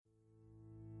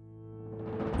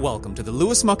Welcome to the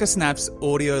Lewis Mocker Snaps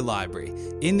audio library.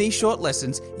 In these short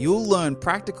lessons, you'll learn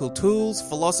practical tools,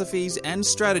 philosophies, and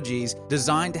strategies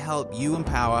designed to help you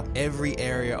empower every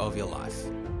area of your life.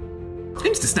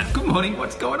 Mr. Snap, good morning.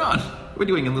 What's going on? We're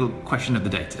doing a little question of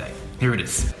the day today. Here it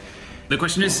is. The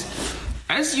question is,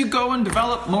 as you go and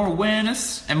develop more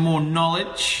awareness and more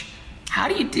knowledge, how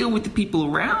do you deal with the people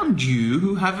around you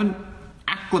who haven't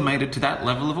acclimated to that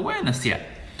level of awareness yet?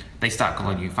 They start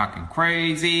calling you fucking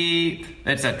crazy,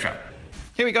 etc.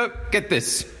 Here we go. Get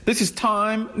this. This is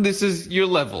time. This is your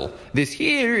level. This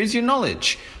here is your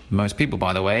knowledge. Most people,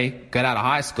 by the way, get out of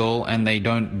high school and they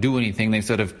don't do anything. They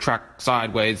sort of track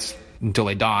sideways until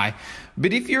they die.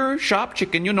 But if you're a sharp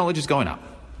chicken, your knowledge is going up.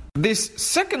 This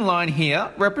second line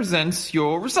here represents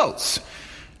your results.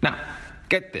 Now,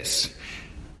 get this.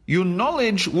 Your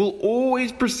knowledge will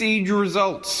always precede your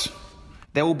results.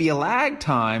 There will be a lag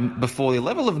time before the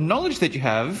level of knowledge that you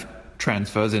have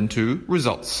transfers into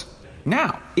results.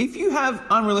 Now, if you have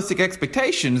unrealistic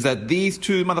expectations that these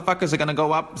two motherfuckers are going to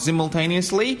go up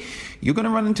simultaneously, you're going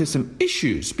to run into some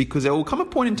issues because there will come a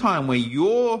point in time where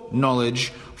your knowledge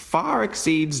far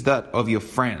exceeds that of your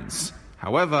friends.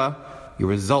 However, your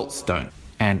results don't.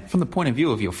 And from the point of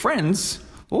view of your friends,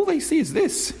 all they see is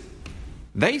this.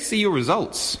 They see your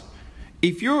results.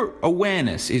 If your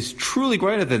awareness is truly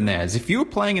greater than theirs, if you're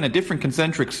playing in a different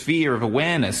concentric sphere of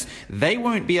awareness, they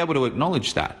won't be able to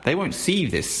acknowledge that. They won't see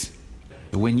this.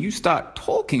 When you start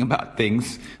talking about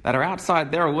things that are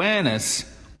outside their awareness,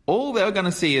 all they're going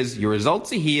to see is your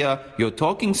results are here, you're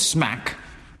talking smack,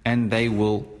 and they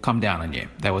will come down on you.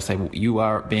 They will say, well, you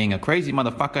are being a crazy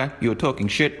motherfucker, you're talking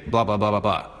shit, blah, blah, blah, blah,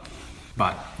 blah.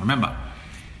 But remember,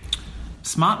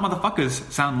 smart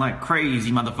motherfuckers sound like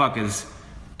crazy motherfuckers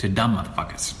to dumb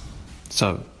motherfuckers.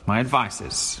 So, my advice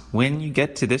is, when you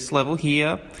get to this level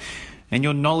here, and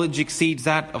your knowledge exceeds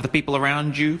that of the people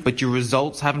around you, but your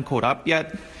results haven't caught up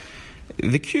yet,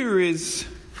 the cure is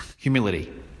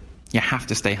humility. You have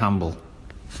to stay humble.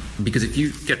 Because if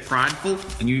you get prideful,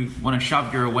 and you want to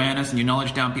shove your awareness and your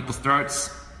knowledge down people's throats,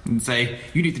 and say,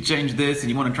 you need to change this, and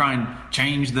you want to try and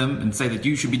change them, and say that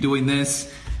you should be doing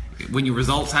this, when your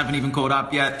results haven't even caught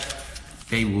up yet,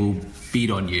 they will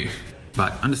beat on you.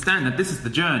 But understand that this is the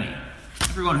journey.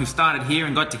 Everyone who started here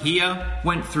and got to here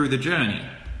went through the journey.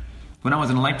 When I was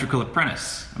an electrical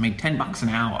apprentice, I made $10 an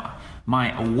hour.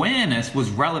 My awareness was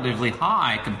relatively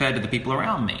high compared to the people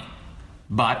around me.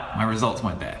 But my results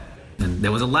weren't there. And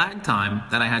there was a lag time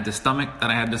that I had to stomach,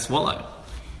 that I had to swallow.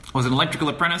 I was an electrical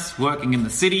apprentice working in the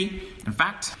city. In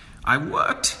fact, I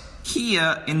worked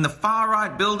here in the far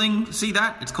right building. See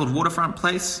that? It's called Waterfront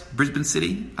Place, Brisbane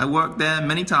City. I worked there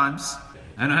many times.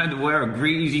 And I had to wear a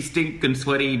greasy, stinking,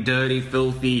 sweaty, dirty,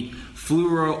 filthy,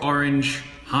 fluoro orange,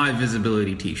 high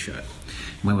visibility t-shirt.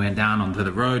 When we went down onto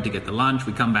the road to get the lunch,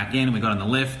 we come back in and we got on the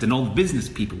lift and all the business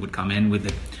people would come in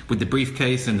with the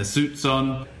briefcase and the suits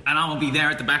on. And I would be there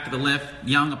at the back of the lift,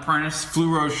 young apprentice,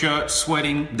 fluoro shirt,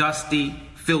 sweating, dusty,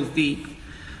 filthy.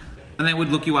 And they would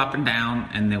look you up and down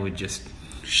and they would just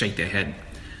shake their head.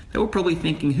 They were probably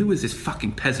thinking, who is this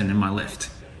fucking peasant in my lift?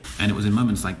 And it was in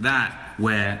moments like that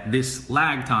where this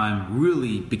lag time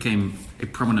really became a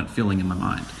prominent feeling in my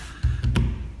mind.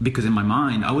 Because in my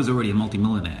mind, I was already a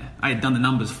multimillionaire. I had done the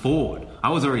numbers forward. I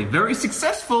was already very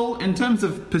successful in terms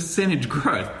of percentage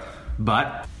growth.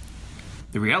 But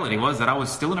the reality was that I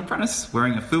was still an apprentice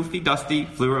wearing a filthy, dusty,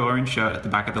 fluoro orange shirt at the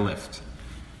back of the lift.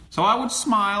 So I would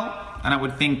smile and I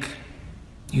would think,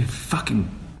 you fucking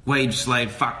wage slave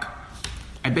fuck.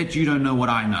 I bet you don't know what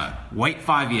I know. Wait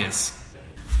 5 years.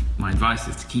 My advice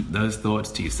is to keep those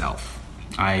thoughts to yourself.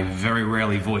 I very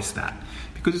rarely voice that.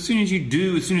 Because as soon as you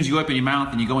open your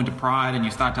mouth and you go into pride and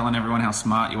you start telling everyone how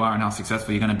smart you are and how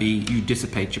successful you're going to be, you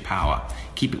dissipate your power.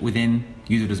 Keep it within,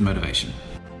 use it as motivation.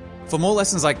 For more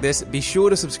lessons like this, be sure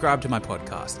to subscribe to my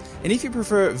podcast. And if you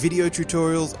prefer video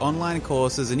tutorials, online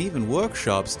courses, and even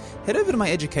workshops, head over to my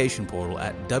education portal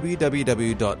at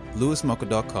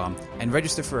www.lewismocker.com and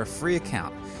register for a free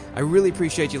account. I really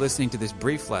appreciate you listening to this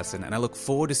brief lesson, and I look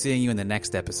forward to seeing you in the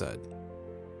next episode.